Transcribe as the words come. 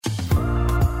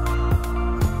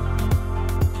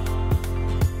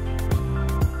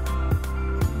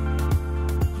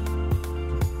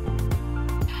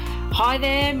Hi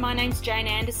there, my name's Jane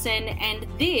Anderson and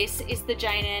this is the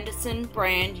Jane Anderson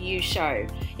Brand You Show.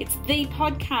 It's the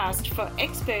podcast for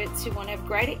experts who want to have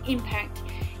greater impact,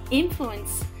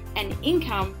 influence and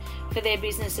income for their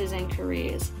businesses and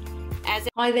careers.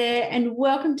 Hi there and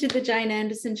welcome to the Jane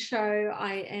Anderson Show.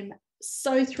 I am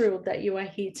so thrilled that you are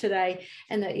here today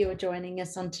and that you are joining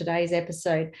us on today's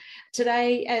episode.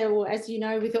 Today, as you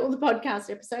know, with all the podcast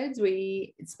episodes,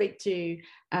 we speak to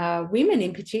women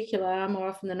in particular, more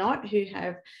often than not, who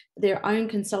have their own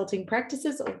consulting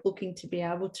practices or looking to be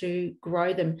able to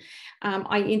grow them.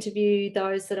 I interview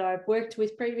those that I've worked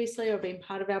with previously or been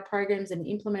part of our programs and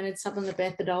implemented some of the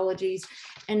methodologies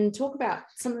and talk about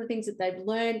some of the things that they've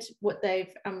learned, what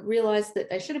they've realized that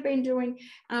they should have been doing,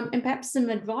 and perhaps some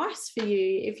advice for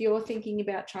you if you're thinking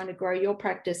about trying to grow your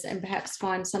practice and perhaps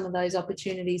find some of those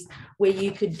opportunities where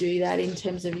you could do that in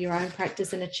terms of your own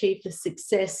practice and achieve the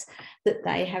success that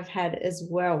they have had as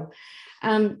well.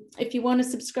 If you want to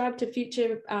subscribe to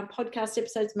future podcast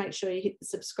episodes, make sure you hit the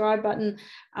subscribe button.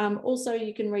 Also,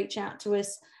 you can reach out to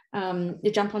us.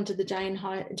 You jump onto the Jane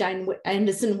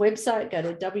Anderson website, go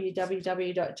to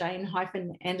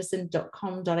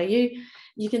www.jane-anderson.com.au.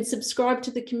 You can subscribe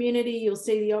to the community. You'll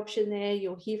see the option there.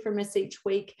 You'll hear from us each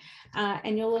week.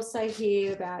 And you'll also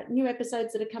hear about new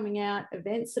episodes that are coming out,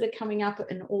 events that are coming up,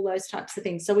 and all those types of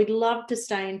things. So we'd love to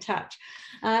stay in touch.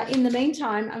 In the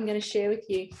meantime, I'm going to share with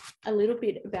you a little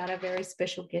bit about our very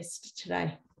special guest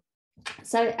today.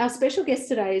 So our special guest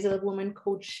today is a woman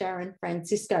called Sharon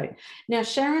Francisco. Now,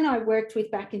 Sharon I worked with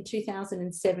back in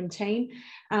 2017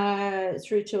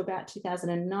 through to about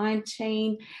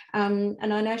 2019. And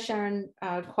I know Sharon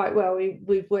quite well.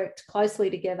 We've worked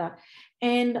closely together.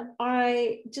 And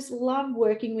I just love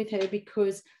working with her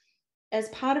because as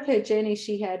part of her journey,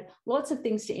 she had lots of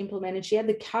things to implement and she had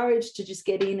the courage to just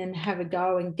get in and have a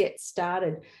go and get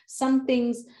started. Some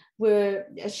things were,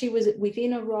 she was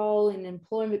within a role in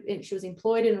employment, and she was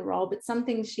employed in a role, but some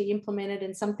things she implemented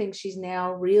and some things she's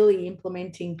now really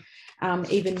implementing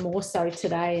even more so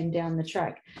today and down the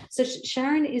track. So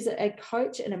Sharon is a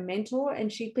coach and a mentor,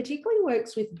 and she particularly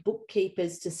works with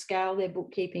bookkeepers to scale their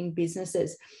bookkeeping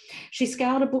businesses. She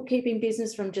scaled a bookkeeping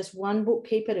business from just one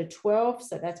bookkeeper to 12,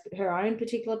 so that's her own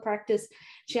particular practice.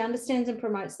 She understands and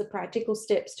promotes the practical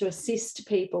steps to assist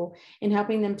people in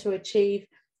helping them to achieve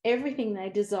everything they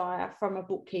desire from a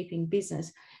bookkeeping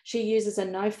business. She uses a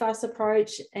no-fuss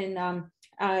approach and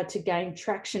to gain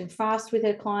traction fast with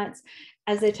her clients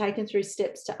as they're taken through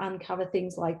steps to uncover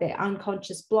things like their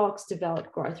unconscious blocks,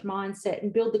 develop growth mindset,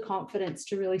 and build the confidence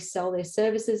to really sell their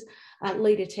services,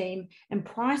 lead a team, and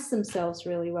price themselves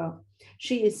really well.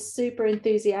 She is super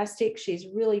enthusiastic. She's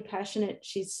really passionate.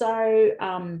 She's so,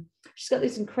 she's got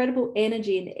this incredible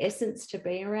energy and essence to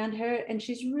be around her, and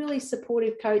she's really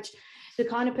supportive coach, the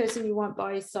kind of person you want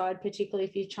by your side, particularly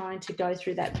if you're trying to go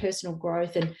through that personal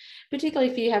growth and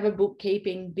particularly if you have a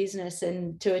bookkeeping business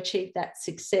and to achieve that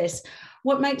success.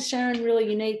 What makes Sharon really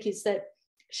unique is that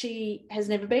she has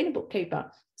never been a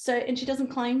bookkeeper. So, and she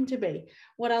doesn't claim to be.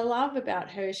 What I love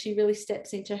about her, she really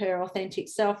steps into her authentic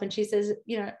self and she says,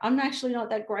 you know, I'm actually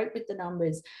not that great with the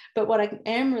numbers, but what I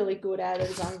am really good at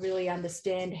is I really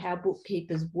understand how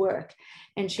bookkeepers work.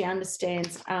 And she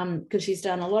understands, because she's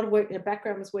done a lot of work, her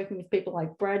background was working with people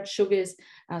like Brad Sugars,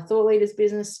 Thought Leaders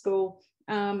Business School,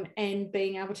 and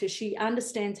being able to, she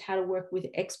understands how to work with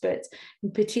experts, in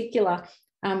particular,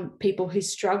 people who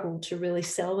struggle to really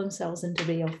sell themselves and to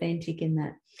be authentic in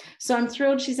that. So I'm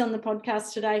thrilled she's on the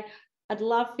podcast today. I'd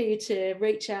love for you to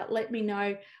reach out, let me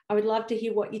know. I would love to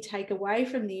hear what you take away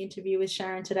from the interview with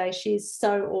Sharon today. She's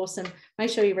so awesome. Make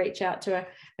sure you reach out to her,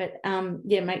 but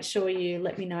make sure you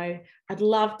let me know. I'd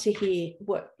love to hear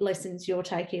what lessons you're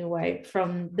taking away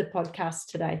from the podcast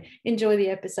today. Enjoy the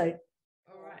episode.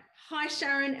 Hi,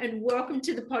 Sharon, and welcome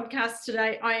to the podcast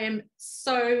today. I am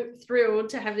so thrilled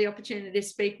to have the opportunity to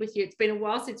speak with you. It's been a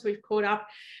while since we've caught up,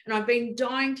 and I've been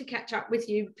dying to catch up with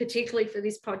you, particularly for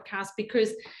this podcast,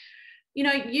 because you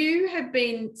know, you have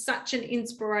been such an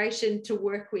inspiration to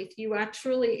work with. You are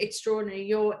truly extraordinary.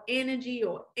 Your energy,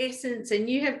 your essence, and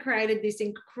you have created this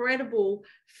incredible,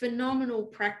 phenomenal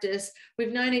practice.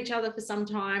 We've known each other for some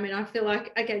time, and I feel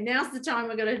like, okay, now's the time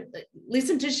we're going to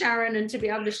listen to Sharon and to be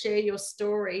able to share your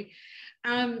story.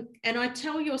 And I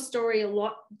tell your story a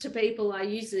lot to people. I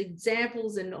use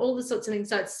examples and all the sorts of things.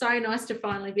 So it's so nice to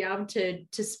finally be able to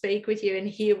speak with you and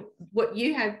hear what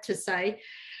you have to say.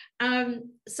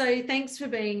 So thanks for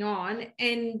being on.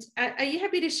 And are you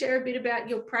happy to share a bit about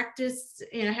your practice,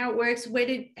 you know, how it works?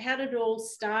 How did it all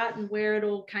start and where it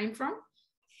all came from?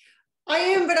 I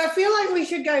am, but I feel like we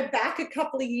should go back a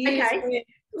couple of years. Okay.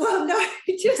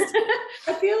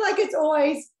 I feel like it's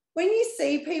always, when you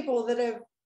see people that have,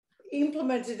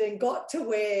 implemented and got to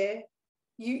where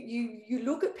you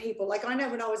look at people. Like, I know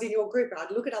when I was in your group,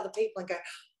 I'd look at other people and go,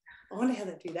 I wonder how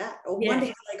they do that, or wonder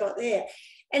how they got there.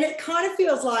 And it kind of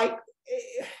feels like,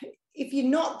 if you're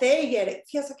not there yet, it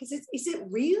feels like, is it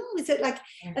real? Is it like,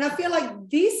 and I feel like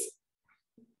this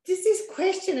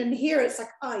question, and here it's like,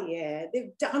 oh yeah,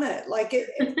 they've done it. Like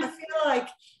I feel like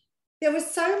there was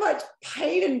so much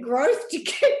pain and growth to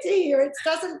get to here. It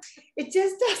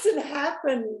just doesn't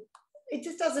happen. It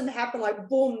just doesn't happen like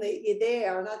boom, that you're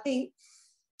there. And I think,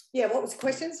 yeah, what was the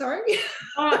question? Sorry.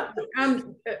 Tell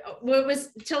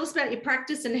us about your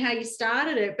practice and how you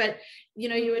started it. But, you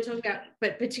know, you were talking about,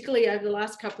 but particularly over the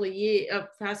last couple of years,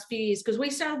 past few years, because we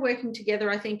started working together,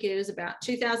 I think it was about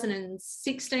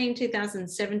 2016,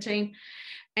 2017.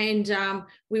 And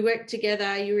we worked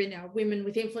together. You were in our Women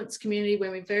with Influence community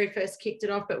when we very first kicked it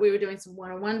off, but we were doing some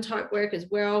one-on-one type work as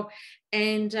well.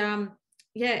 And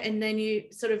and then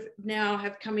you sort of now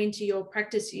have come into your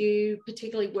practice. You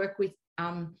particularly work with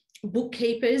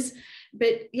bookkeepers,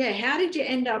 but yeah, how did you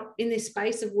end up in this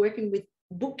space of working with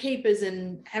bookkeepers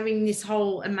and having this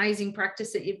whole amazing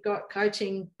practice that you've got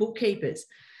coaching bookkeepers?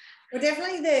 Well,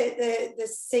 definitely the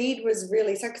seed was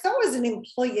really, so because I was an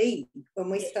employee when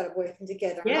we started working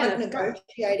together, and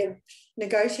I'd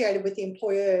negotiated with the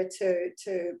employer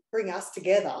to bring us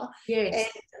together. Yes.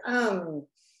 And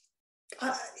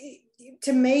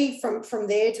to me, from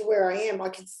there to where I am, I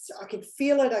could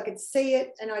feel it, I could see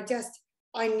it, and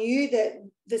I knew that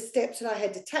the steps that I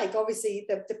had to take, obviously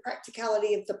the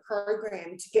practicality of the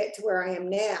program to get to where I am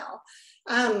now.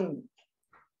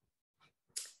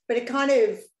 But it kind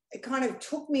of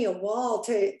took me a while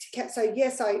to catch. So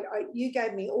yes, you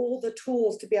gave me all the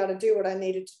tools to be able to do what I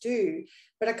needed to do,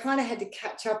 but I kind of had to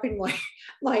catch up in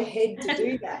my head to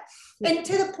do that. And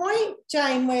to the point,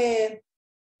 Jane, where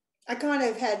I kind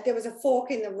of there was a fork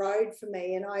in the road for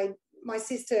me, and my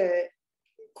sister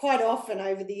quite often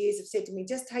over the years have said to me,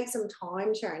 just take some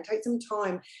time, Sharon, take some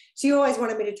time. She always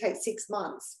wanted me to take 6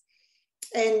 months.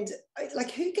 And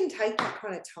like, who can take that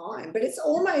kind of time? But it's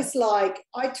almost like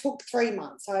I took 3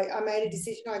 months. I made a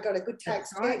decision. I got a good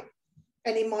tax check.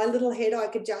 And in my little head, I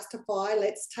could justify,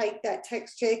 let's take that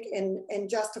tax check and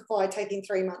justify taking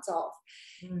 3 months off.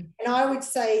 And I would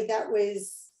say that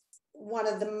was one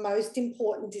of the most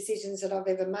important decisions that I've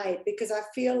ever made, because I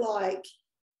feel like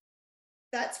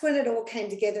that's when it all came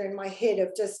together in my head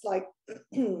of just like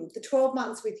the 12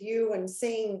 months with you and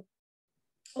seeing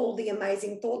all the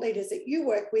amazing thought leaders that you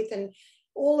work with, and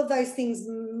all of those things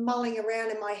mulling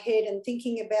around in my head and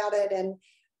thinking about it. And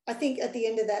I think at the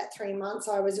end of that 3 months,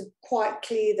 I was quite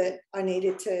clear that I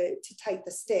needed to take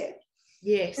the step.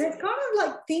 Yes. And it's kind of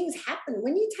like things happen.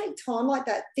 When you take time like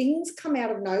that, things come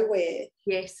out of nowhere.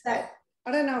 Yes. That,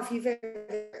 I don't know if you've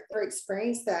ever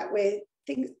experienced that, where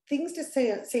things just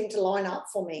seem to line up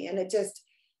for me, and it just,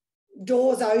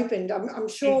 doors opened. I'm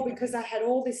sure because I had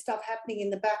all this stuff happening in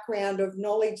the background of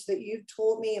knowledge that you've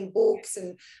taught me, and books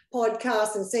and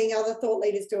podcasts and seeing other thought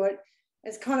leaders do it.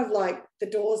 It's kind of like the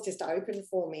doors just opened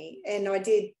for me. And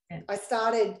I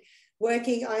started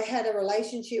working. I had a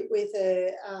relationship with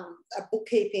a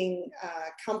bookkeeping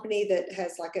company that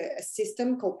has like a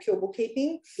system called Pure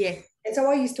Bookkeeping. Yeah. And so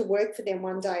I used to work for them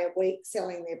 1 day a week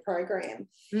selling their program,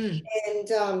 and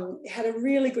had a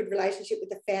really good relationship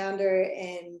with the founder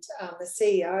and the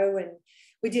CEO. And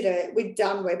we'd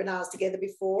done webinars together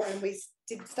before, and we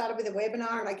started with a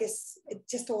webinar, and I guess it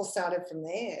just all started from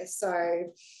there.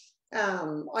 So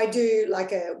I do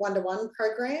like a one-to-one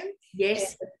program,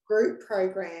 yes, and a group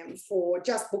program for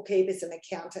just bookkeepers and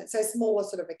accountants, so smaller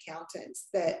sort of accountants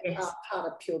that are part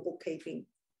of Pure Bookkeeping.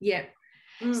 Yeah.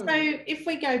 So if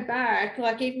we go back,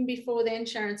 like even before then,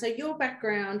 Sharon, so your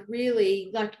background really,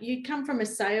 like you come from a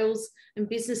sales and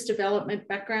business development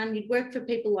background. You'd work for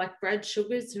people like Brad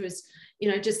Sugars, who is, you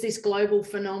know, just this global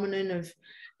phenomenon of,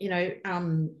 you know,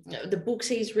 the books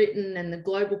he's written and the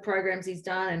global programs he's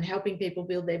done and helping people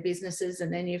build their businesses.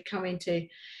 And then you've come into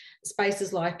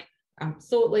spaces like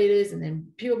thought leaders and then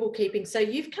Pure Bookkeeping. So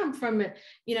you've come from,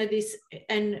 you know, this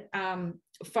and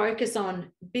focus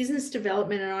on business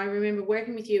development. And I remember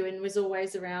working with you, and was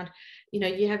always around, you know,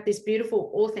 you have this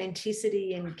beautiful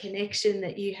authenticity and connection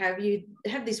that you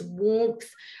have this warmth.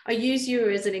 I use you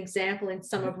as an example in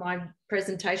some of my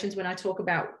presentations when I talk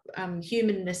about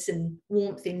humanness and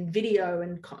warmth in video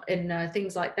and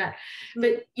things like that.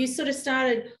 But you sort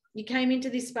of you came into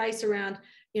this space around,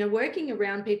 you know, working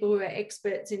around people who are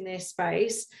experts in their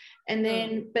space And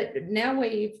then, but now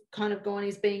where you've kind of gone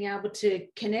is being able to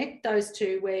connect those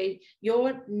two, where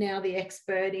you're now the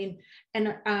expert in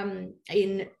being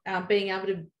able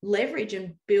to leverage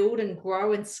and build and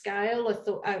grow and scale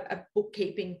a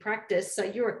bookkeeping practice. So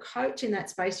you're a coach in that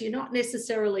space. You're not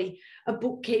necessarily a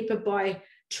bookkeeper by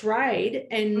trade.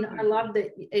 And I love that.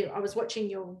 I was watching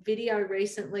your video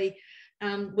recently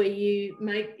where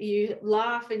you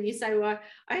laugh and you say, well,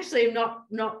 I actually am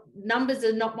not numbers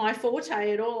are not my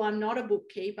forte at all. I'm not a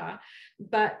bookkeeper,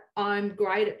 but I'm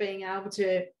great at being able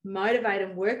to motivate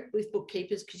and work with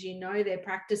bookkeepers because you know their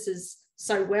practices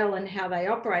so well and how they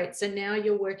operate. So now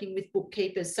you're working with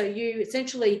bookkeepers. So you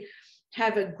essentially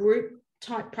have a group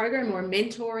type program or a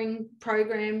mentoring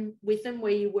program with them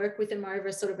where you work with them over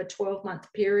a sort of a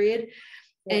 12-month period.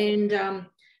 Yeah. And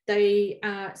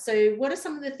so what are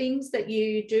some of the things that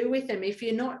you do with them? If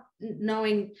you're not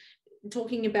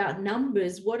talking about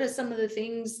numbers, what are some of the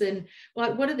things then,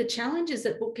 like what are the challenges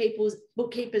that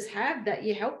bookkeepers have that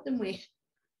you help them with?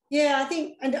 Yeah, I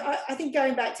think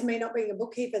going back to me not being a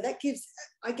bookkeeper, that gives,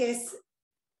 I guess,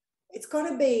 it's got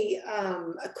to be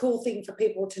a cool thing for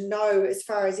people to know, as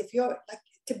far as if you're like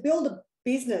to build a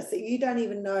business that you don't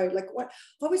even know, like what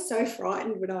I was so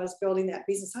frightened when I was building that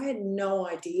business. I had no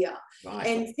idea. Right.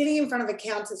 And sitting in front of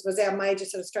accountants was our major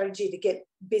sort of strategy to get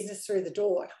business through the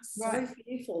door. And I was so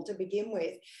fearful to begin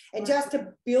with. And just to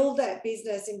build that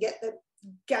business and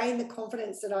gain the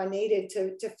confidence that I needed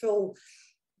to fill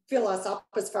us up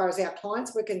as far as our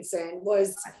clients were concerned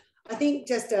was, I think,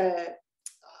 just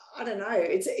I don't know,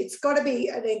 it's got to be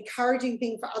an encouraging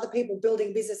thing for other people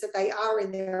building business that they are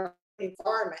in their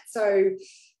environment. So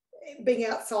being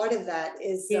outside of that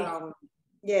is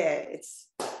it's,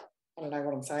 I don't know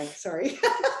what I'm saying, sorry.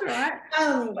 Right.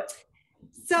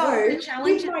 So what are the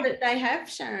challenges that they have,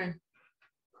 Sharon?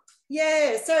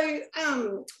 Yeah, so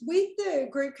with the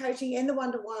group coaching and the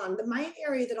one-to-one, the main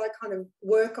area that I kind of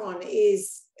work on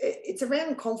is it's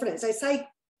around confidence. They say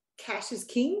cash is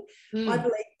king. I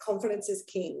believe confidence is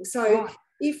king. So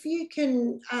if you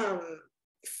can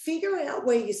figure out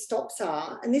where your stops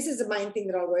are, and this is the main thing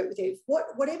that I work with you,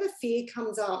 whatever fear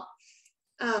comes up,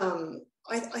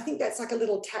 I think that's like a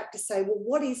little tap to say, well,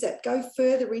 what is it? Go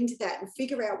further into that and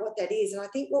figure out what that is. And I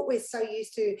think what we're so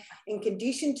used to and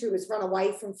conditioned to is run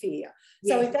away from fear.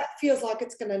 Yeah. So if that feels like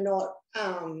it's going to not,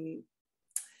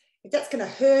 if that's going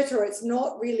to hurt or it's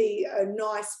not really a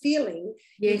nice feeling,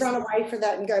 you run away from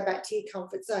that and go back to your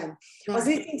comfort zone. Right. I was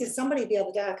listening to somebody the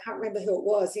other day, I can't remember who it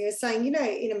was. He was saying, you know,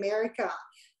 in America,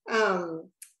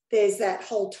 there's that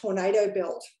whole tornado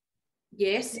belt.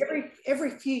 Yes.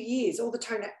 Every few years, all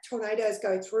the tornadoes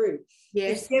go through.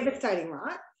 Yes. It's devastating,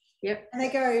 right? Yep. And they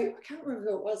go, I can't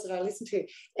remember who it was that I listened to.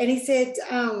 And he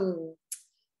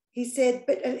said,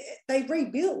 but they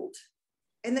rebuild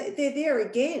and they're there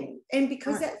again. And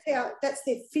because that's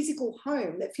their physical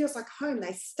home, that feels like home,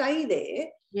 they stay there.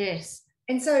 Yes.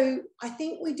 And so I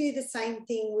think we do the same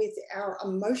thing with our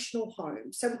emotional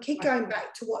home. So we keep going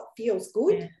back to what feels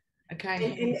good. Yeah.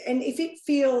 Okay. And if it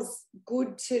feels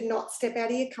good to not step out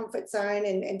of your comfort zone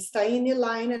and stay in your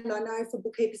lane, and I know for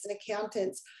bookkeepers and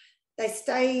accountants, they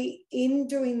stay in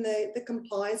doing the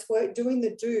compliance work, doing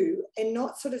the do, and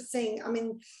not sort of seeing, I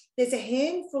mean, there's a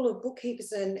handful of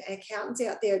bookkeepers and accountants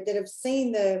out there that have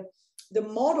seen the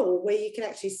model where you can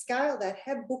actually scale that,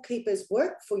 have bookkeepers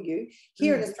work for you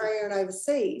here in Australia and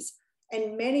overseas,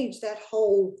 and manage that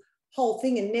whole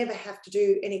thing and never have to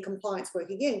do any compliance work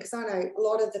again. Because I know a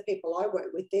lot of the people I work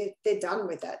with, they're done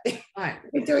with that. Right.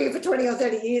 They've been doing it for 20 or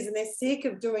 30 years and they're sick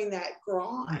of doing that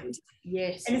grind.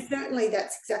 Yes. And certainly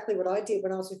that's exactly what I did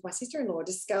when I was with my sister-in-law,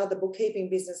 to scale the bookkeeping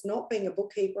business. Not being a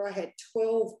bookkeeper, I had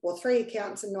 3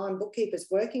 accountants and 9 bookkeepers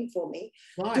working for me,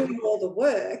 doing all the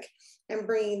work and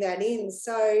bringing that in.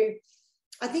 So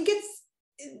I think it's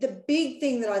the big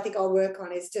thing that I think I'll work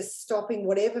on is just stopping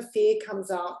whatever fear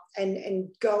comes up and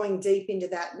going deep into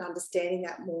that and understanding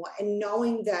that more, and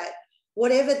knowing that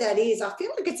whatever that is, I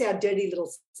feel like it's our dirty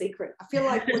little secret. I feel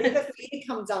like whatever fear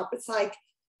comes up, it's like,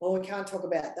 well, we can't talk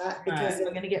about that because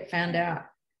we're going to get found out.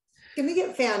 Going to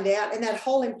get found out, and that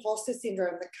whole imposter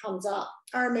syndrome that comes up.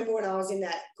 I remember when I was in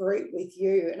that group with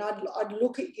you, and I'd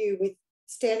look at you with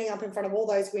standing up in front of all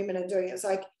those women and doing it. It's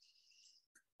like,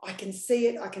 I can see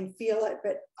it, I can feel it,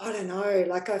 but I don't know,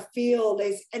 like I feel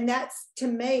there's, and that's, to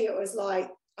me, it was like,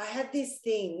 I had this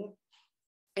thing,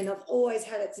 and I've always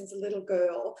had it since a little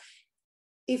girl.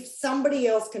 If somebody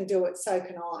else can do it, so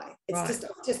can I. It's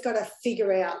I've just got to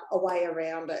figure out a way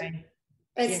around it. Okay.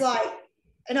 It's like,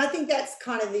 and I think that's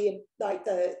kind of the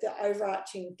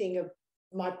overarching thing of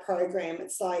my program.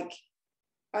 It's like,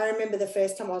 I remember the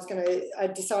first time I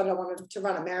decided I wanted to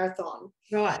run a marathon.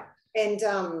 Right. And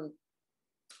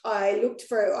I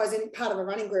was in part of a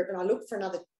running group, and I looked for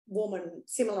another woman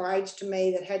similar age to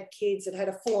me that had kids, that had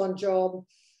a full-on job.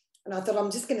 And I thought, I'm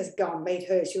just going to go and meet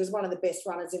her. She was one of the best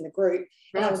runners in the group.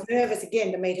 And I was nervous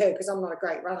again to meet her because I'm not a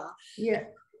great runner. Yeah.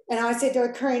 And I said to her,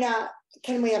 Karina,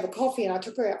 can we have a coffee? And I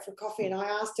took her out for coffee, and I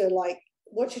asked her, like,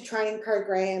 what's your training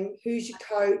program? Who's your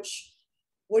coach?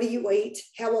 What do you eat?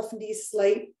 How often do you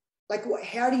sleep? Like,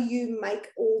 how do you make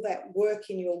all that work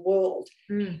in your world?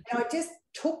 And I just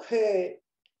took her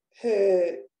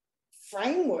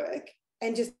framework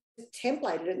and just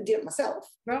templated it and did it myself.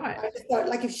 Right. I just thought,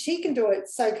 like, if she can do it,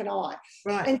 so can I.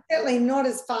 Right. And certainly not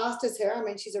as fast as her. I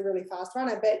mean, she's a really fast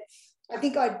runner, but I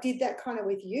think I did that kind of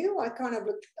with you.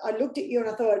 I looked at you and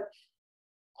I thought,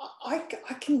 I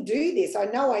can do this. I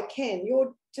know I can.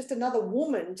 You're just another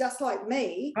woman just like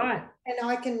me. Right. And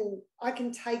I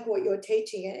can take what you're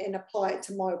teaching and apply it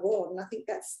to my world. And I think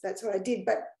that's what I did.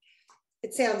 But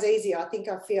it sounds easy. I think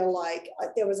I feel like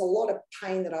there was a lot of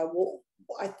pain that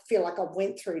I feel like I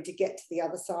went through to get to the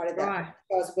other side of that. Right.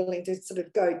 I was willing to sort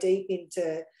of go deep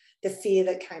into the fear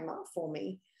that came up for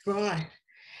me. Right.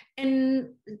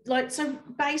 And like, so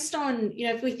based on, you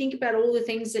know, if we think about all the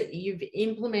things that you've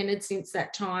implemented since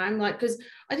that time, like, because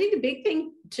I think the big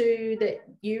thing too that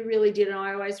you really did, and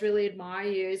I always really admire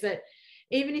you, is that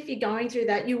even if you're going through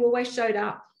that, you always showed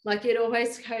up. Like, you'd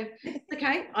always go,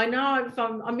 okay, I know if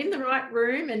I'm in the right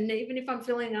room, and even if I'm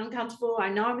feeling uncomfortable, I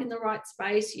know I'm in the right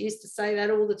space. You used to say that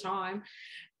all the time.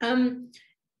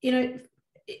 You know,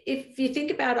 if you think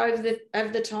about over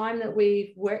the time that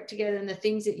we've worked together and the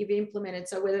things that you've implemented,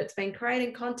 so whether it's been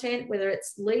creating content, whether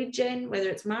it's lead gen, whether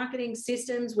it's marketing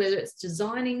systems, whether it's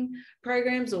designing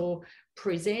programs or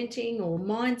presenting or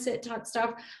mindset type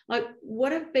stuff, like,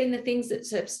 what have been the things that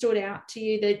have stood out to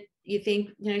you that you think,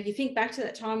 you know, you think back to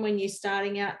that time when you're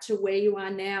starting out to where you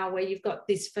are now, where you've got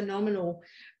this phenomenal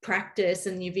practice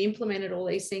and you've implemented all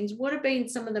these things? What have been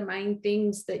some of the main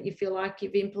things that you feel like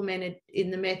you've implemented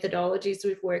in the methodologies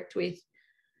we've worked with?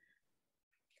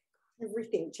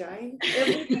 Everything, Jane.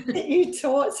 Everything that you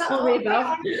taught. So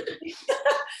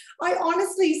I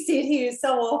honestly sit here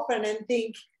so often and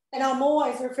think, and I'm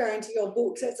always referring to your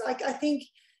books. It's like, I think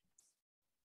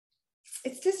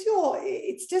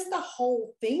it's just the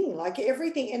whole thing, like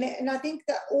everything. And I think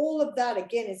that all of that,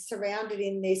 again, is surrounded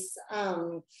in this,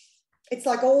 it's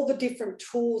like all the different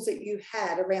tools that you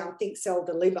had around Think, Sell,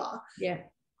 Deliver. Yeah.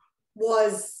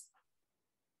 Was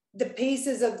the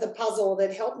pieces of the puzzle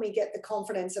that helped me get the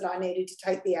confidence that I needed to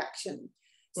take the action.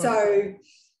 Right. So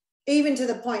even to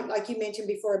the point, like you mentioned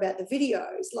before about the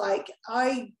videos, like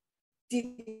I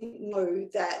didn't know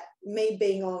that me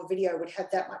being on video would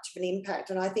have that much of an impact.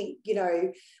 And I think, you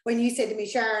know, when you said to me,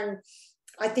 Sharon,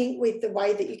 I think with the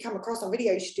way that you come across on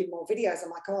video, you should do more videos. I'm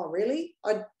like, oh, really?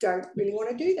 I don't really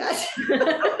want to do that.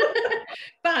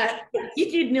 But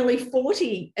you did nearly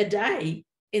 40 a day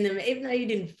in them, even though you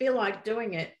didn't feel like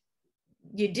doing it.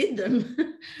 You did them.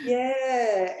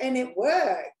 Yeah, and it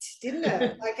worked, didn't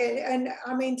it? Like, and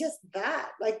I mean, just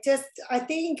that, like, just, I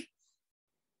think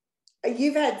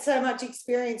you've had so much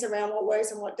experience around what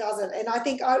works and what doesn't. And I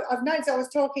think I've noticed, I was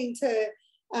talking to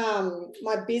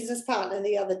my business partner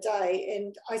the other day,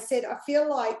 and I said, I feel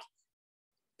like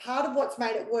part of what's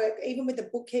made it work, even with the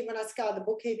bookkeeping, when I started the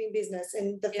bookkeeping business,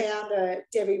 and the founder,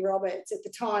 Debbie Roberts, at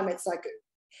the time, it's like,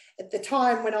 at the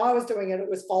time when I was doing it, it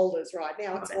was folders. Right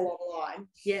now it's all online.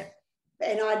 Yeah.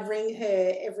 And I'd ring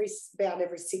her about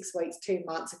every 6 weeks, 2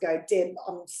 months ago, Deb,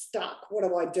 I'm stuck. What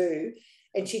do I do?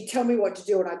 And she'd tell me what to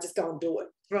do, and I'd just go and do it.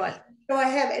 Right. So I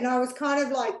have, and I was kind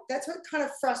of like, that's what kind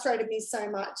of frustrated me so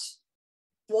much,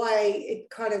 why it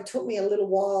kind of took me a little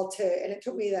while and it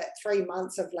took me that 3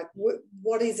 months of like,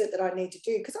 what is it that I need to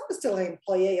do? Because I was still an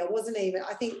employee. I wasn't even,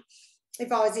 I think,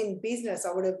 if I was in business,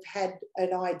 I would have had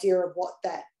an idea of what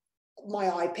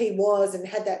my IP was and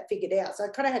had that figured out. So I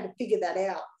kind of had to figure that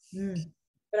out.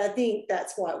 But I think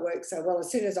that's why it worked so well.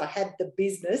 As soon as I had the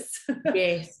business,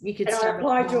 yes, you could and start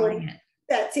applying it.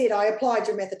 That's it. I applied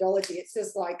your methodology. It's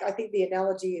just like, I think the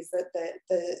analogy is that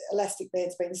the elastic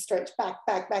band's been stretched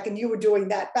back, and you were doing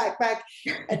that back,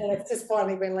 and then it's just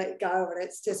finally been let go, and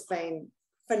it's just been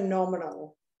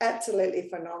phenomenal. Absolutely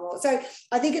phenomenal. So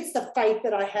I think it's the faith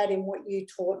that I had in what you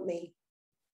taught me,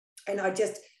 and I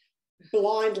just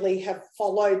blindly have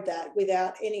followed that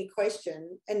without any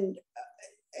question. And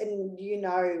you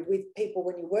know, with people,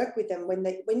 when you work with them,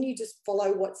 when you just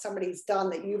follow what somebody's done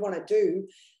that you want to do,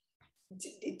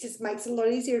 it just makes it a lot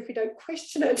easier if you don't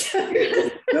question it. Just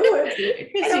do it,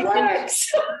 and it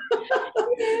works.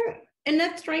 And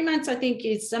that 3 months, I think,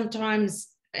 is sometimes,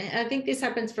 I think this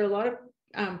happens for a lot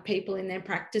of people in their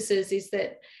practices, is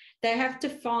that they have to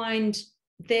find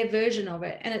their version of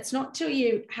it. And it's not till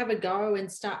you have a go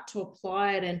and start to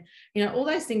apply it, and all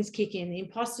those things kick in, the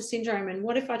imposter syndrome, and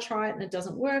what if I try it and it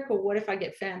doesn't work, or what if I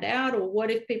get found out, or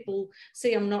what if people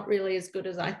see I'm not really as good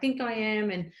as I think I am.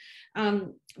 And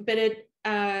but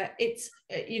it's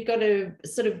you've got to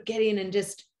sort of get in and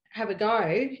just have a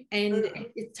go, and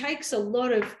it takes a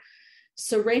lot of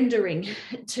surrendering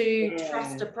to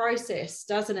trust a process,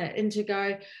 doesn't it? And to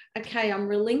go, okay, I'm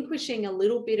relinquishing a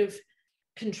little bit of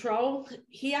control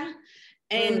here,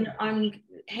 and I'm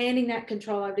handing that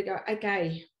control over to go,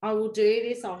 okay, I will do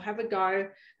this, I'll have a go,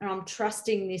 and I'm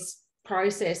trusting this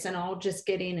process, and I'll just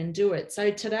get in and do it.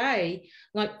 So today,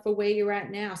 like for where you're at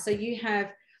now, so you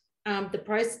have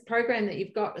the program that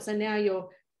you've got, so now you're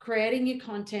creating your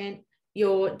content,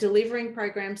 you're delivering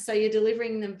programs, so you're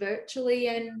delivering them virtually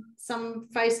and some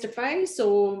face-to-face,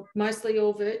 or mostly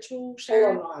all virtual,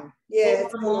 Sharon? All online. Yeah,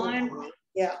 all online.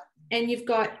 Yeah. And you've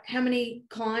got how many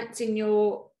clients in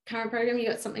your current program? You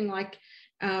got something like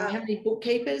how many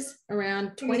bookkeepers?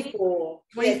 Around 24.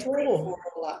 24. Yeah, 24.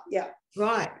 Yeah.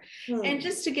 Right. And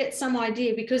just to get some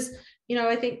idea, because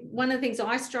I think one of the things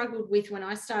I struggled with when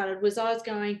I started was I was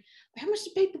going, how much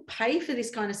do people pay for this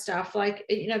kind of stuff? Like,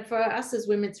 for us as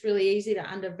women, it's really easy to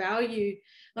undervalue,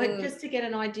 like just to get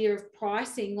an idea of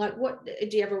pricing. Like, what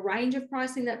do you have a range of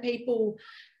pricing that people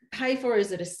pay for?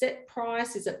 Is it a set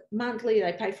price? Is it monthly?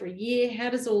 They pay for a year? How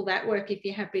does all that work, if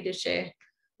you're happy to share?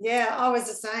 Yeah, I was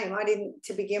the same. I didn't,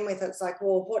 to begin with, it's like,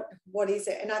 well, what is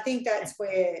it? And I think that's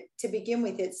where, to begin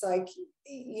with, it's like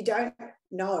you don't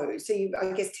know. So you,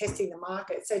 I guess, testing the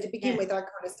market. So to begin with, I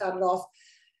kind of started off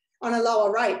on a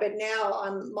lower rate, but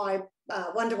now my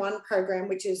one-to-one program,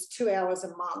 which is 2 hours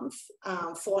a month,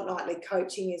 fortnightly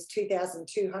coaching, is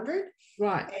 2,200.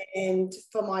 Right. And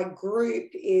for my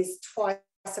group is twice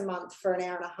a month for an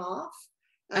hour and a half.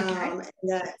 Okay. And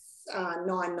that's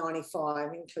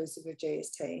 $9.95 inclusive of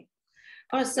GST.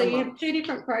 Oh, so you have two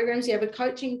different programs. You have a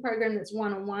coaching program that's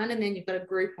one-on-one, and then you've got a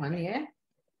group one, yeah?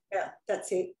 Yeah,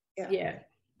 that's it. Yeah,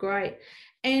 great.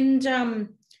 And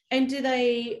do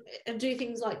they do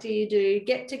things like, do you do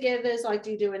get-togethers? Like,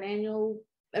 do you do an annual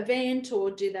event,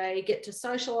 or do they get to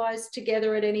socialize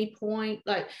together at any point?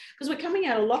 Like, because we're coming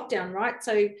out of lockdown, right?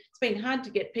 So it's been hard to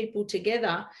get people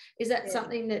together. Is that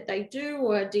something that they do,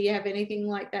 or do you have anything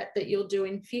like that you'll do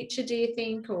in future, do you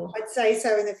think? Or I'd say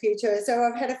so in the future. So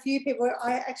I've had a few people.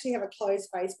 I actually have a closed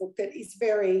Facebook that is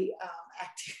very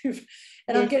active,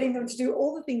 and I'm getting them to do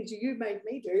all the things you made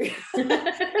me do. So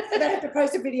they have to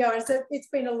post a video, and so it's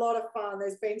been a lot of fun.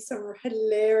 There's been some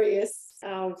hilarious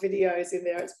videos in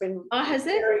there. It's been has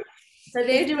it? So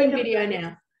they're doing video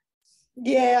now.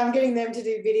 Yeah, I'm getting them to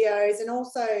do videos, and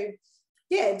also,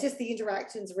 just the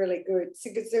interaction's really good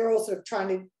because they're all sort of trying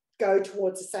to go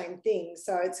towards the same thing.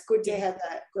 So it's good to have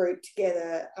that group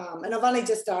together. And I've only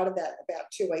just started that about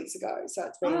 2 weeks ago. So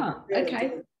it's been really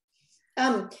good.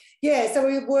 So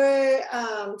we were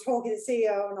talking, the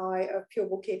CEO and I of Pure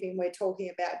Bookkeeping, we're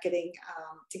talking about getting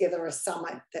together a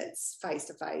summit that's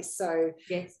face-to-face. So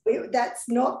that's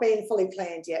not been fully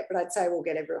planned yet, but I'd say we'll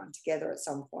get everyone together at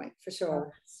some point for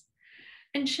sure.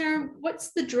 And Sharon,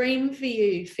 what's the dream for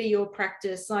you, for your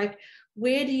practice? Like,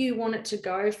 where do you want it to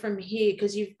go from here?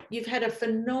 Because you've had a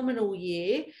phenomenal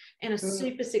year and a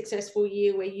super successful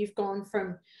year where you've gone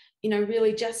from,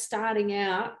 really just starting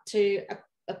out to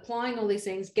applying all these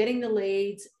things, getting the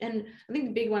leads. And I think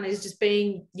the big one is just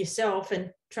being yourself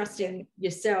and trusting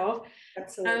yourself.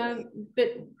 Absolutely.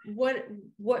 But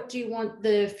what do you want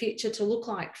the future to look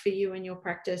like for you and your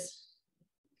practice?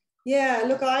 Yeah,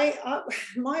 look, I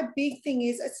my big thing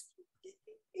is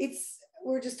it's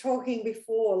we were just talking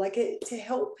before, like to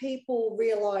help people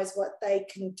realize what they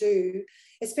can do,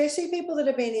 especially people that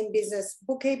have been in business,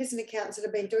 bookkeepers and accountants that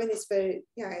have been doing this for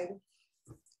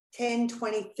 10,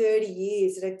 20, 30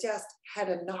 years, that have just had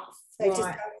enough. They just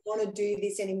don't want to do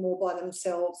this anymore by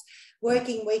themselves,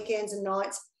 working weekends and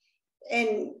nights.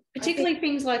 And particularly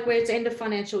things like where it's end of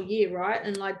financial year, right?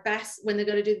 And like BAS, when they've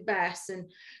got to do the BAS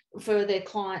and for their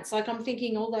clients, like I'm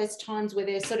thinking all those times where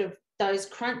they're sort of those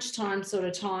crunch time sort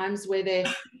of times where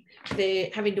they're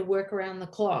having to work around the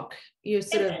clock. You're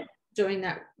sort of doing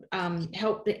that,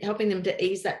 helping them to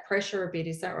ease that pressure a bit.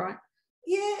 Is that right?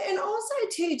 Yeah, and also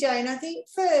too, Jane, I think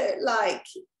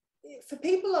for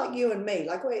people like you and me,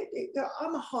 like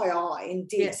I'm a high I in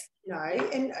DIT,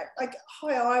 and like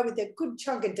high I with a good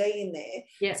chunk of D in there.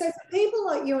 Yeah. So for people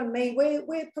like you and me,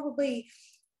 we're probably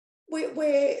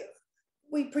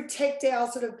we protect our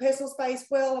sort of personal space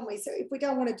well, and so if we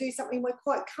don't want to do something, we're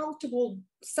quite comfortable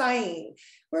saying.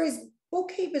 Whereas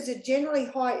bookkeepers are generally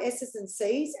high S's and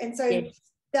C's, and so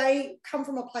they come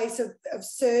from a place of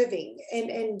serving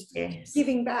and yes.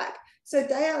 giving back. So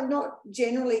they are not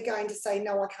generally going to say,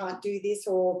 no, I can't do this,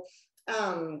 or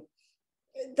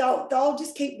they'll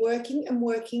just keep working and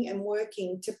working and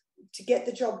working to get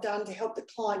the job done, to help the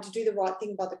client, to do the right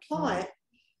thing by the client.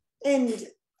 And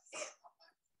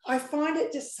I find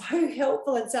it just so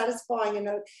helpful and satisfying. And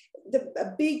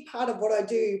a big part of what I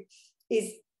do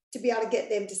is to be able to get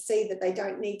them to see that they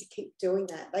don't need to keep doing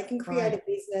that. They can create a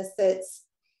business that's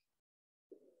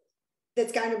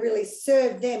going to really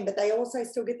serve them, but they also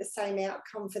still get the same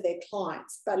outcome for their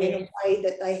clients, but in a way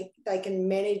that they can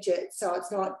manage it so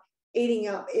it's not eating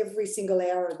up every single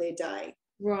hour of their day.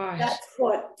 Right. That's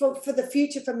what, for the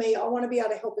future for me, I want to be able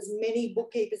to help as many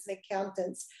bookkeepers and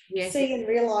accountants see and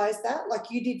realise that, like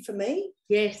you did for me.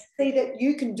 Yes. See that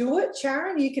you can do it,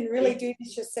 Sharon. You can really do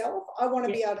this yourself. I want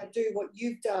to be able to do what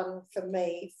you've done for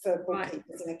me for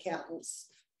bookkeepers and accountants.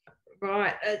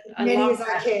 Right. Many as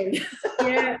I can.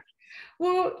 Yeah.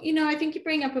 Well, you know, I think you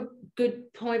bring up a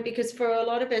good point, because for a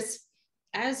lot of us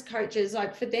as coaches,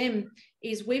 like for them,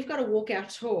 is we've got to walk our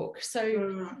talk.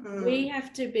 So we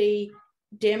have to be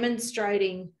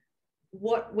demonstrating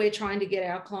what we're trying to get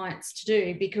our clients to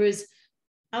do, because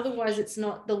otherwise it's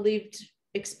not the lived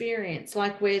experience,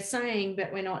 like we're saying,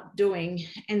 but we're not doing.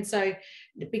 And so,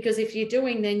 because if you're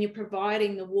doing, then you're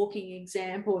providing the walking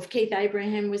example. If Keith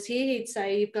Abraham was here, he'd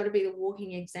say you've got to be the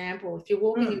walking example. If you're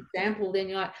walking example, then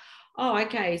you're like, oh,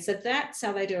 okay, so that's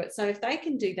how they do it. So if they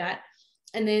can do that,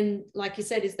 and then, like you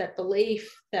said, is that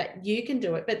belief that you can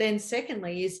do it. But then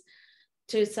secondly is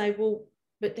to say, well,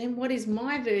 but then what is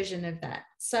my version of that?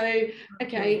 So,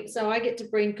 okay, so I get to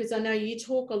bring, because I know you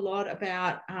talk a lot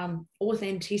about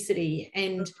authenticity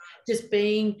and just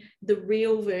being the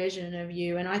real version of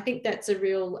you. And I think that's a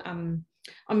real, I'm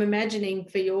imagining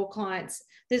for your clients,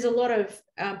 there's a lot of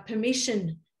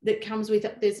permission that comes with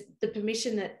it. There's the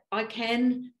permission that I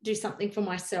can do something for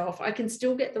myself. I can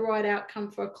still get the right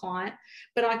outcome for a client,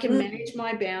 but I can manage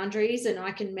my boundaries, and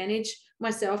I can manage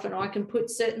myself, and I can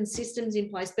put certain systems in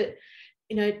place. But,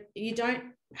 you know, you don't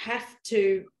have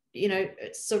to, you know,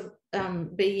 sort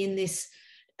of be in this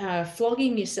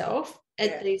flogging yourself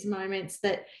at these moments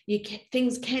that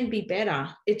things can be better.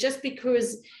 It's just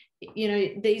because, you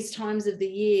know, these times of the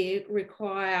year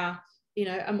require, you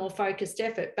know, a more focused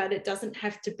effort, but it doesn't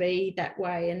have to be that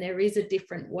way. And there is a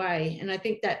different way. And I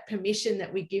think that permission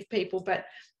that we give people, but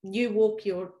you walk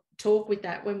your talk with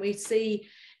that. When we see,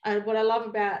 what I love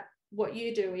about what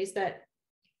you do is that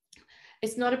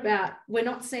it's not about, we're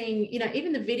not seeing, you know,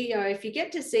 even the video, if you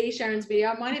get to see Sharon's video,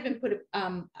 I might even put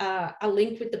a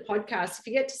link with the podcast. If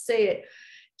you get to see it,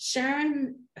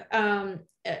 Sharon has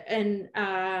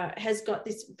got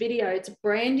this video. It's a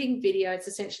branding video. It's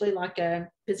essentially like a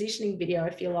positioning video,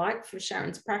 if you like, for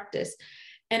Sharon's practice.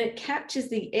 And it captures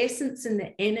the essence and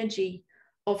the energy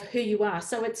of who you are.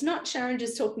 So it's not Sharon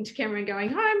just talking to camera and going,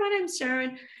 hi, my name's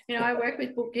Sharon. You know, I work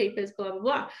with bookkeepers, blah, blah,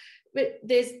 blah. But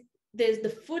there's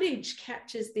the footage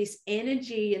captures this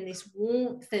energy and this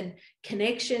warmth and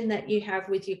connection that you have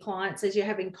with your clients as you're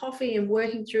having coffee and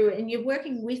working through it, and you're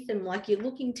working with them, like you're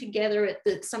looking together at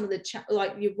some of the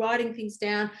like you're writing things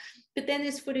down. But then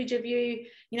there's footage of you,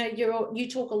 you know, you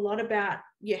talk a lot about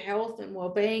your health and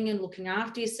well-being and looking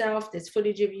after yourself. There's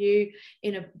footage of you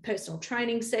in a personal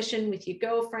training session with your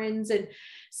girlfriends. And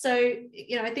so,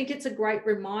 you know, I think it's a great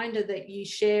reminder that you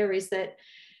share, is that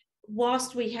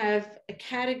whilst we have a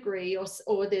category or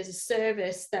there's a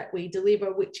service that we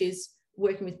deliver, which is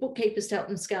working with bookkeepers to help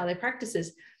them scale their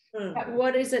practices, but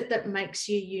what is it that makes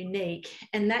you unique?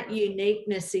 And that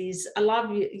uniqueness is, I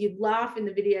love you laugh in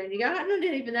the video and you go, I'm not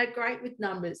even that great with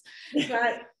numbers,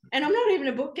 but and I'm not even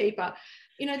a bookkeeper.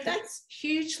 You know, that's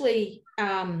hugely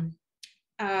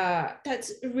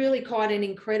that's really quite an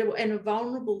incredible and a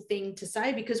vulnerable thing to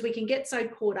say, because we can get so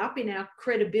caught up in our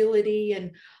credibility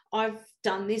and I've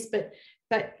done this, but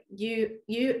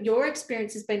your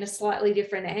experience has been a slightly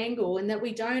different angle, and that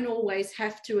we don't always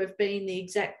have to have been the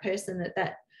exact person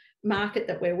that market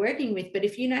that we're working with. But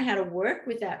if you know how to work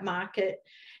with that market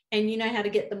and you know how to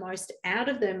get the most out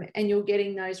of them, and you're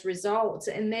getting those results,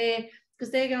 and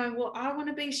because they're going, well, I want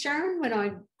to be Sharon when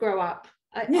I grow up.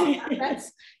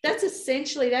 That's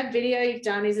essentially, that video you've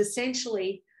done is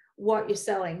essentially what you're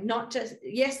selling. Not just,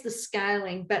 yes, the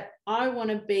scaling, but I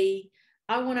want to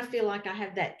feel like I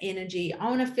have that energy. I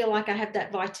want to feel like I have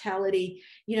that vitality.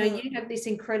 You know, you have this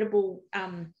incredible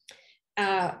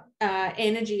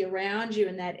energy around you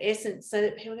and that essence, so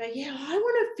that people go, yeah, I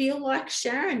want to feel like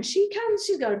Sharon. She comes,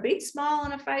 she's got a big smile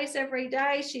on her face every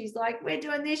day. She's like, we're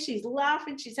doing this. She's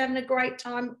laughing. She's having a great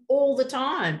time all the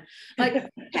time. Like,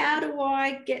 how do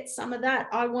I get some of that?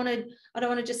 I don't want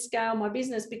to just scale my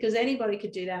business, because anybody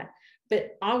could do that.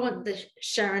 But I want the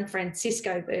Sharon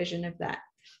Francisco version of that.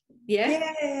 Yeah.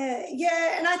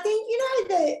 And I think,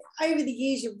 that over the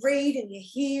years you read and you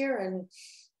hear and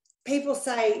people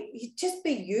say, you just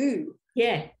be you.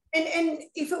 Yeah. And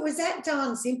if it was that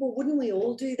darn simple, wouldn't we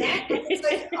all do that? It's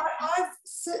like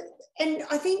and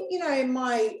I think,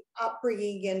 my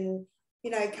upbringing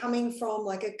and, coming from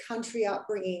like a country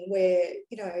upbringing where,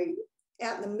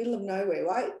 out in the middle of nowhere,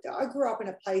 right? I grew up in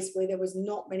a place where there was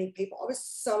not many people. I was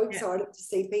so excited to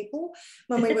see people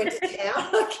when we went to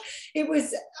town. Like, it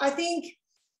was, I think,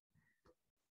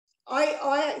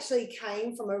 I actually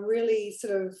came from a really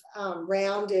sort of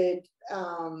rounded,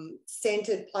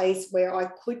 centered place where I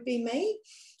could be me.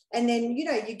 And then,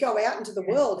 you go out into the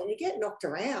world and you get knocked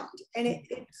around, and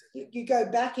you go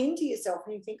back into yourself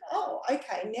and you think, oh,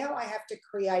 okay, now I have to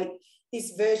create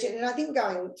this version. And I think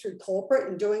going through corporate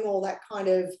and doing all that kind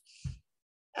of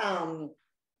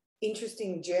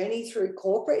interesting journey through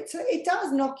corporate, so it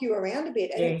does knock you around a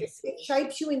bit, and it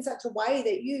shapes you in such a way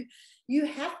that you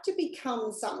have to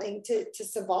become something to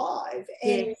survive.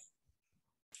 And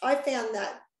I found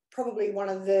that probably one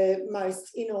of the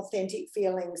most inauthentic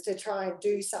feelings, to try and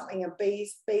do something and be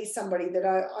somebody that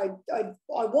I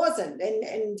wasn't,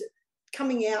 and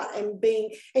coming out and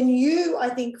being, and you, I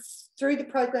think through the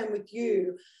program with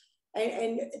you,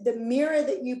 and the mirror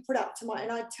that you put up to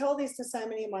and I tell this to so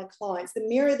many of my clients, the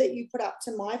mirror that you put up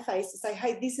to my face to say,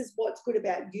 hey, this is what's good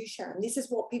about you, Sharon. This is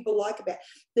what people like about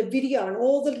the video, and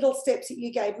all the little steps that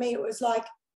you gave me. It was like,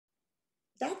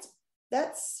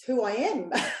 that's who I am.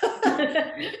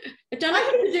 I don't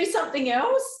have to do something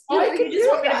else. You just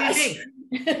want me to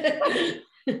be big.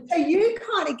 So you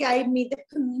kind of gave me the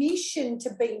permission to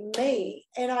be me.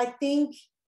 And I think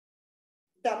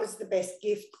that was the best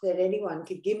gift that anyone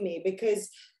could give me, because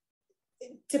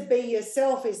to be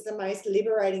yourself is the most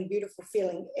liberating, beautiful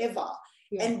feeling ever.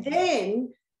 Yeah. And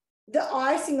then the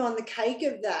icing on the cake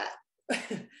of that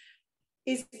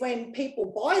is when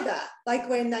people buy that, like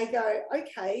when they go,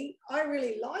 okay, I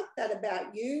really like that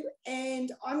about you,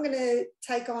 and I'm going to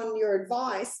take on your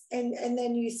advice, and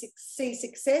then you see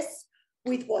success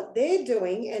with what they're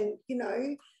doing. And,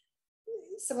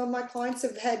 some of my clients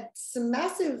have had some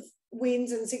massive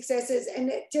wins and successes, and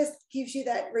it just gives you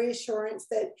that reassurance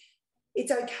that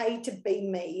it's okay to be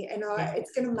me, and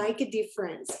it's going to make a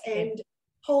difference. And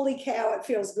holy cow, it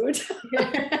feels good. It's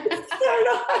so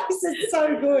nice. It's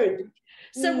so good.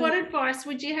 So what advice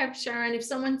would you have, Sharon, if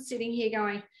someone's sitting here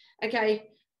going,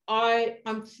 okay,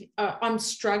 I'm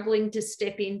struggling to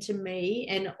step into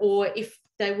me, or if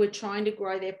they were trying to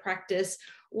grow their practice,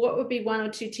 what would be one or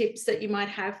two tips that you might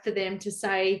have for them to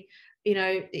say,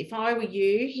 if I were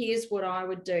you, here's what I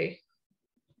would do?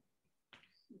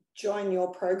 Join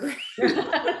your program.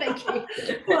 Thank you.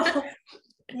 Well,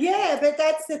 yeah, but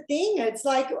that's the thing. It's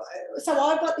like, so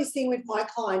I've got this thing with my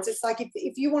clients. It's like,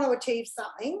 if you want to achieve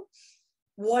something,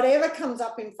 whatever comes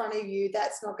up in front of you,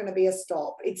 that's not going to be a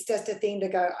stop. It's just a thing to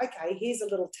go, okay, here's a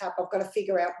little tap. I've got to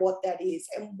figure out what that is.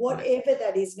 And whatever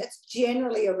that is, and it's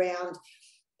generally around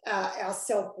our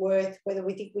self-worth, whether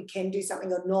we think we can do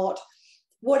something or not,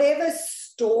 whatever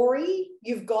story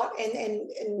you've got, and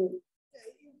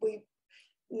we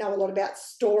know a lot about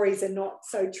stories are not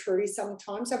so true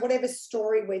sometimes. So whatever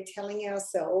story we're telling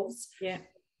ourselves,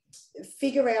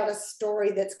 figure out a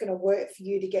story that's going to work for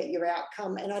you to get your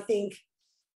outcome. And I think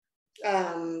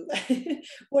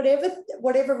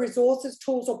whatever resources,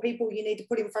 tools, or people you need to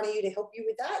put in front of you to help you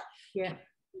with that,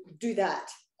 do that.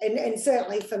 And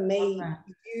certainly for me,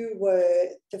 you were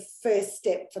the first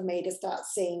step for me to start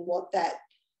seeing what that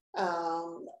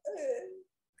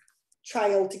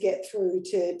trail to get through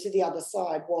to the other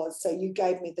side was. So you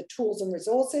gave me the tools and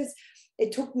resources.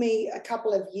 It took me a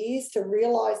couple of years to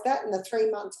realise that, and the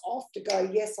 3 months off to go,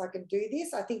 yes, I can do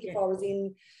this. I think if I was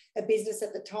in a business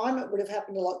at the time, it would have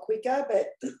happened a lot quicker. But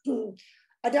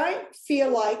I don't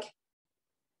feel like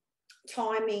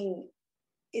timing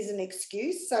is an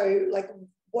excuse. So like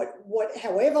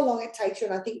however long it takes you,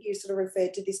 and I think you sort of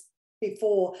referred to this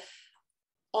before,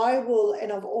 I will,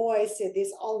 and I've always said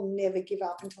this, I'll never give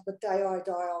up until the day I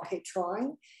die. I'll keep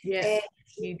trying. Yeah, and,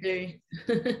 you do.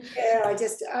 Yeah,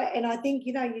 I think,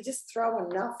 you just throw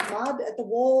enough mud at the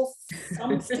wall,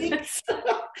 some sticks.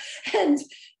 And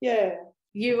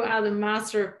you are the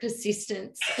master of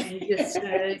persistence, and just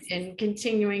and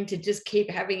continuing to just keep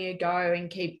having a go and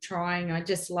keep trying. I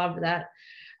just love that.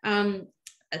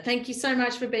 thank you so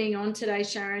much for being on today,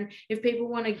 Sharon. If people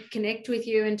want to connect with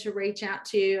you and to reach out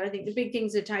to you, I think the big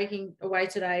things they're taking away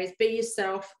today is be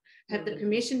yourself, have the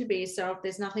permission to be yourself.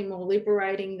 There's nothing more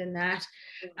liberating than that.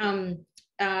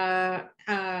 Get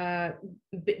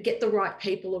the right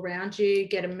people around you,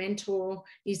 get a mentor.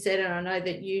 You said, and I know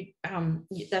that you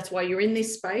that's why you're in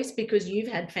this space, because you've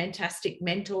had fantastic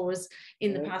mentors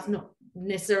in the past, not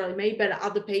necessarily me, but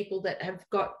other people that have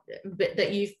got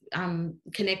that you've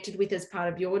connected with as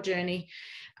part of your journey,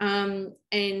 and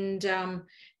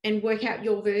work out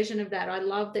your version of that. I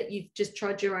love that you've just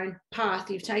trod your own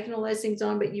path. You've taken all those things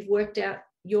on, but you've worked out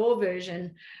your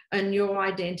version and your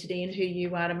identity and who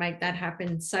you are to make that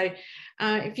happen. So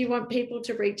if you want people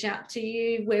to reach out to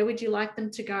you, where would you like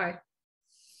them to go?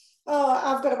 Oh,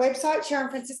 I've got a website,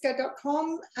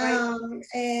 sharonfrancisco.com,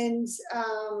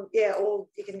 yeah, or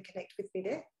you can connect with me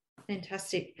there.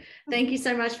 Fantastic. Thank you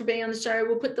so much for being on the show.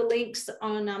 We'll put the links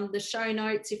on the show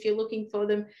notes if you're looking for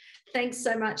them. Thanks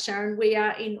so much, Sharon. We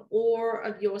are in awe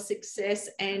of your success,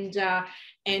 and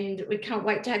we can't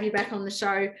wait to have you back on the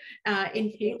show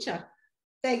in future.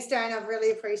 Thanks, Jane. I've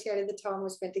really appreciated the time we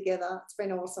spent together. It's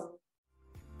been awesome.